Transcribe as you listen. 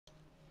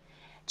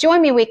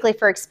Join me weekly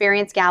for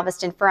Experience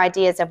Galveston for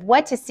ideas of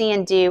what to see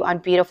and do on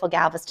beautiful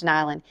Galveston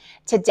Island.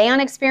 Today on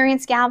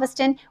Experience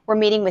Galveston, we're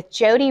meeting with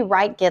Jody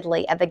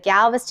Wright-Gidley of the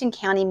Galveston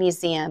County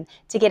Museum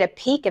to get a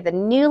peek of the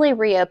newly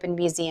reopened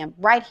museum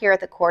right here at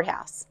the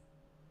courthouse.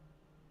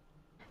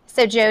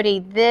 So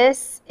Jody,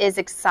 this is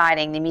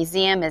exciting. The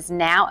museum is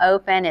now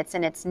open. It's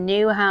in its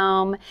new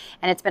home,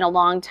 and it's been a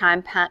long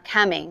time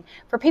coming.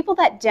 For people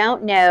that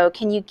don't know,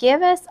 can you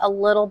give us a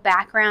little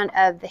background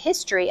of the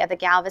history of the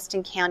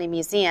Galveston County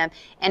Museum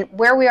and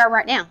where we are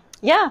right now?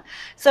 Yeah,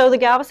 so the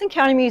Galveston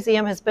County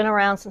Museum has been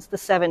around since the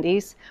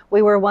 70s.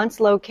 We were once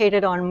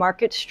located on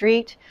Market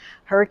Street.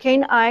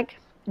 Hurricane Ike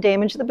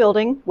damaged the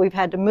building. We've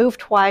had to move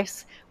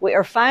twice. We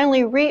are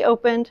finally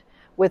reopened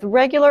with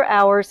regular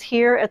hours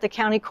here at the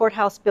County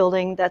Courthouse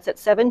Building. That's at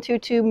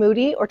 722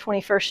 Moody or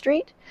 21st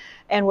Street,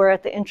 and we're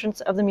at the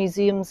entrance of the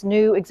museum's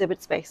new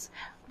exhibit space.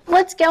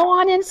 Let's go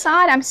on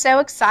inside. I'm so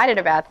excited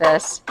about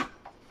this.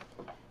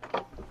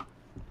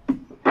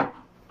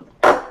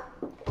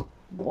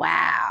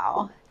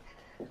 Wow.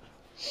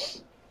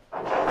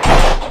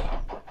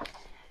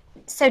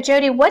 So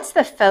Jody, what's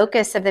the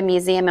focus of the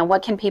museum and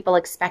what can people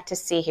expect to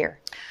see here?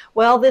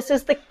 Well, this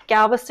is the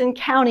Galveston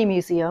County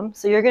Museum,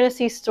 so you're going to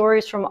see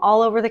stories from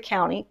all over the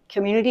county,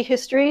 community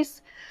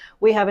histories.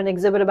 We have an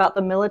exhibit about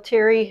the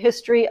military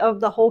history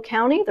of the whole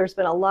county. There's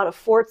been a lot of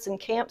forts and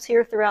camps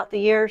here throughout the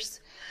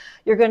years.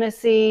 You're going to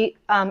see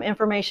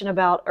information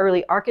about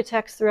early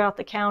architects throughout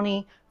the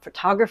county,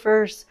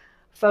 photographers,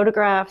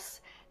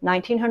 photographs,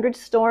 1900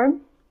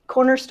 storm,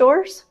 corner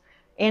stores,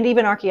 and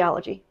even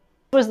archaeology.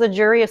 This was the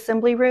jury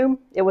assembly room.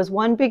 It was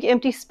one big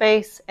empty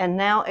space, and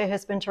now it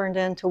has been turned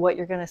into what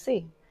you're going to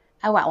see.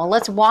 Oh, wow. Well,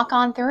 let's walk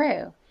on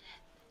through.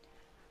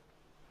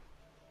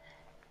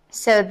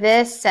 So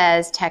this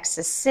says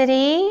Texas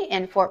City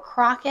and Fort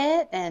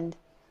Crockett, and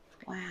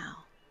wow.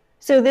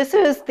 So this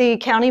is the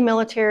County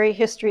Military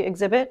History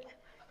exhibit.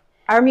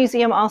 Our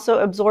museum also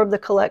absorbed the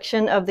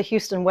collection of the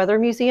Houston Weather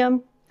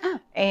Museum,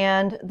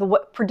 and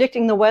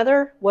predicting the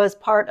weather was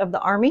part of the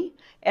Army,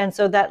 and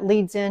so that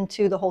leads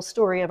into the whole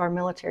story of our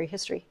military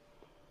history.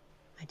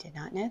 I did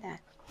not know that.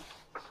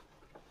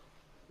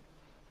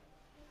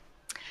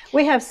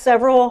 We have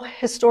several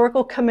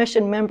historical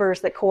commission members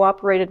that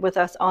cooperated with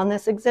us on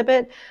this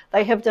exhibit.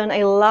 They have done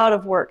a lot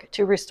of work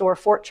to restore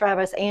Fort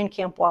Travis and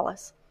Camp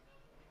Wallace.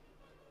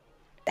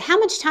 How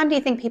much time do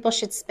you think people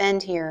should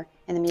spend here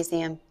in the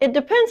museum? It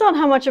depends on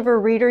how much of a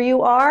reader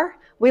you are.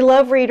 We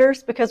love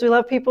readers because we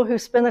love people who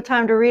spend the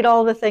time to read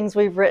all the things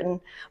we've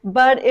written.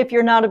 But if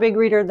you're not a big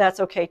reader, that's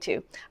okay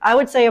too. I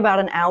would say about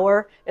an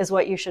hour is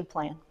what you should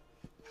plan.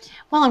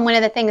 Well, and one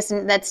of the things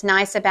that's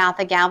nice about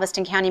the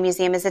Galveston County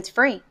Museum is it's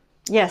free.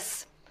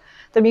 Yes,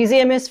 the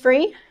museum is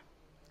free.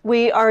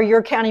 We are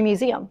your county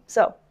museum,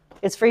 so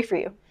it's free for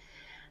you.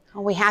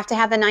 Well, we have to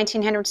have the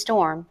 1900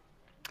 storm.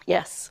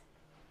 Yes.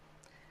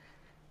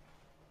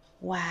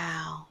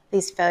 Wow,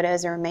 these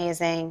photos are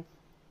amazing.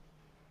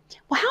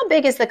 Well, how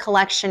big is the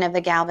collection of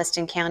the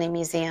Galveston County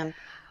Museum?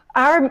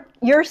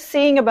 You're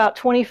seeing about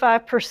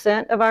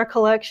 25% of our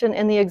collection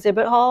in the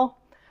exhibit hall.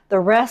 The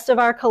rest of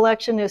our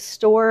collection is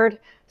stored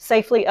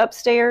safely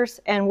upstairs,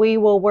 and we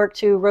will work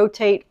to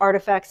rotate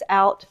artifacts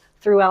out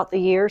throughout the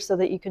year so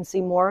that you can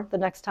see more the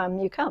next time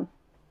you come.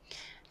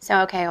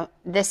 So, okay,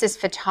 this is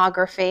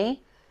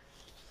photography.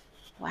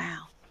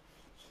 Wow.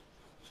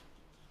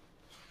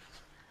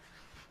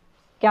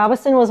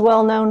 Galveston was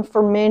well known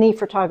for many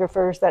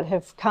photographers that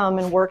have come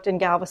and worked in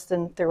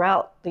Galveston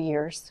throughout the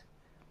years.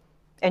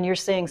 And you're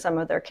seeing some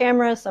of their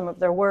cameras, some of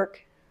their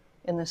work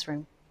in this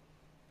room.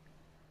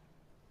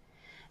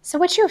 So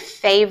what's your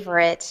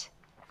favorite?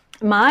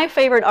 My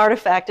favorite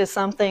artifact is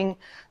something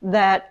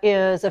that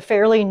is a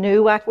fairly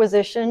new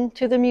acquisition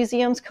to the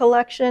museum's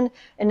collection,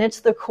 and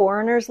it's the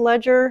coroner's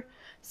ledger.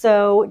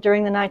 So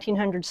during the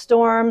 1900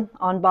 storm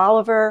on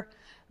Bolivar,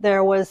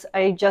 there was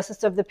a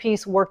justice of the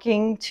peace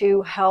working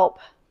to help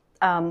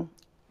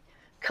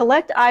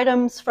collect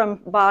items from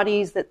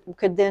bodies that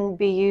could then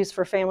be used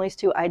for families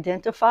to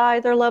identify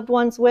their loved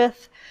ones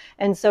with.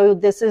 And so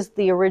this is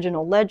the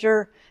original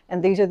ledger,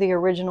 and these are the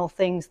original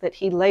things that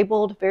he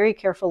labeled very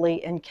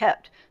carefully and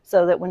kept,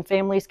 so that when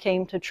families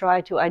came to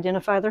try to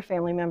identify their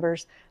family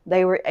members,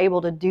 they were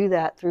able to do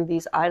that through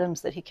these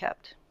items that he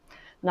kept.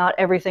 Not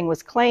everything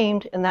was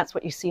claimed, and that's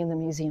what you see in the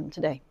museum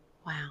today.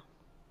 Wow.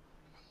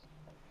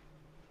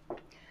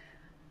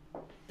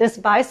 This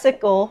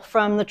bicycle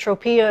from the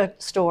Tropea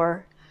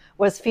store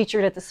was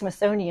featured at the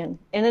Smithsonian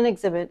in an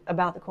exhibit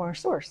about the corner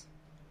stores.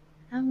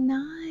 Oh,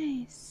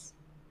 nice.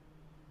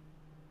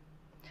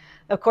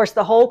 Of course,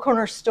 the whole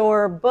corner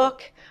store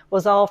book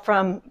was all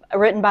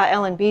written by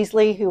Ellen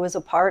Beasley, who was a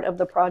part of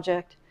the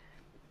project.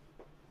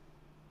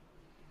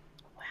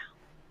 Wow.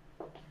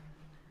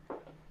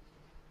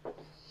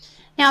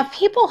 Now, if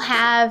people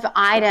have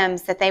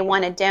items that they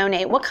want to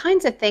donate, what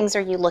kinds of things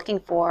are you looking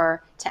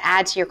for to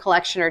add to your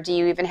collection, or do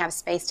you even have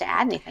space to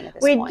add anything at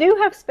this point? We do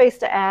have space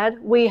to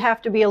add. We have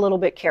to be a little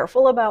bit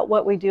careful about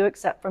what we do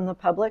accept from the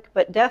public,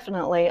 but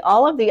definitely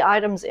all of the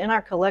items in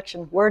our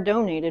collection were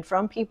donated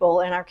from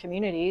people in our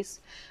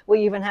communities.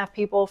 We even have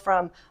people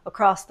from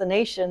across the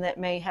nation that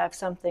may have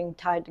something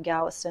tied to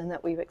Galveston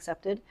that we've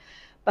accepted.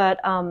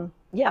 But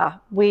yeah,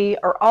 we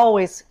are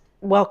always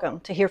welcome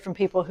to hear from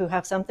people who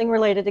have something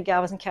related to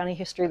Galveston County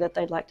history that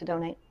they'd like to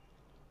donate.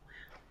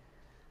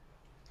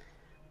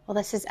 Well,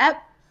 this is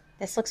up.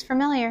 This looks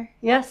familiar.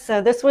 Yes,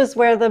 so this was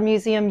where the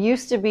museum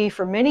used to be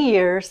for many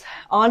years,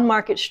 on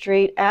Market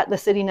Street at the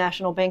City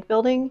National Bank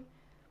building.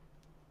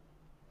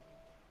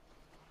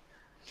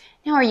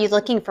 Now, are you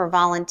looking for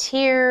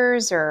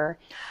volunteers or?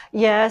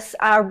 Yes,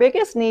 our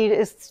biggest need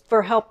is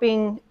for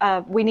helping.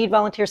 We need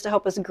volunteers to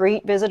help us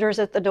greet visitors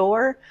at the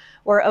door.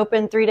 We're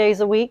open 3 days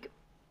a week,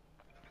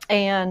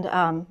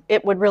 and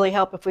it would really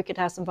help if we could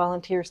have some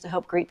volunteers to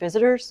help greet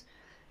visitors.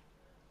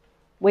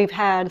 We've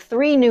had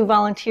 3 new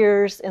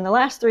volunteers in the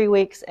last 3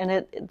 weeks,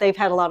 and they've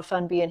had a lot of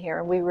fun being here,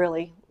 and we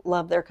really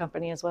love their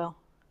company as well.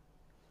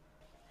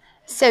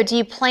 So do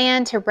you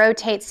plan to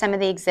rotate some of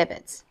the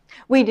exhibits?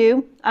 We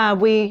do.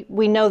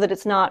 We know that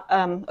it's not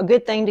a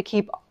good thing to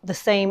keep the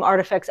same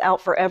artifacts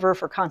out forever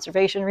for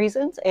conservation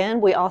reasons,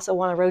 and we also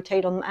want to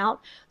rotate them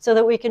out so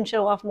that we can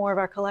show off more of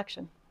our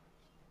collection.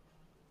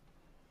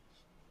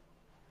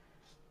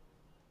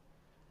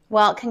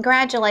 Well,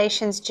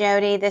 congratulations,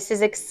 Jody. This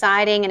is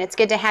exciting, and it's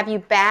good to have you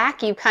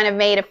back. You kind of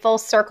made a full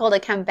circle to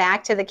come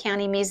back to the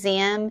County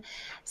Museum.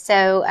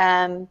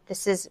 So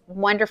this is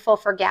wonderful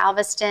for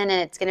Galveston,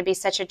 and it's going to be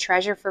such a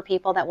treasure for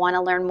people that want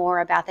to learn more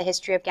about the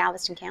history of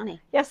Galveston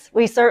County. Yes,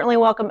 we certainly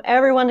welcome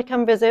everyone to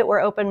come visit.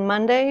 We're open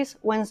Mondays,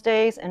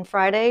 Wednesdays, and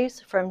Fridays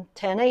from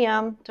 10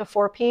 a.m. to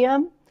 4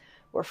 p.m.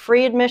 We're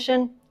free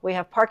admission. We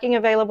have parking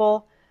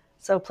available.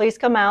 So please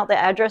come out. The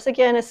address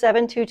again is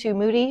 722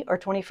 Moody or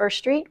 21st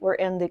Street. We're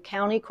in the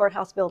County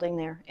Courthouse Building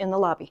there in the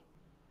lobby.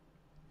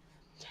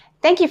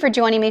 Thank you for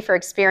joining me for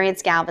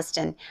Experience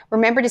Galveston.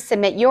 Remember to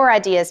submit your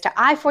ideas to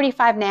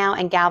I-45 Now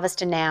and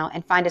Galveston Now,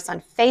 and find us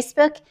on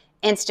Facebook,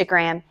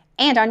 Instagram,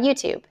 and on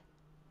YouTube.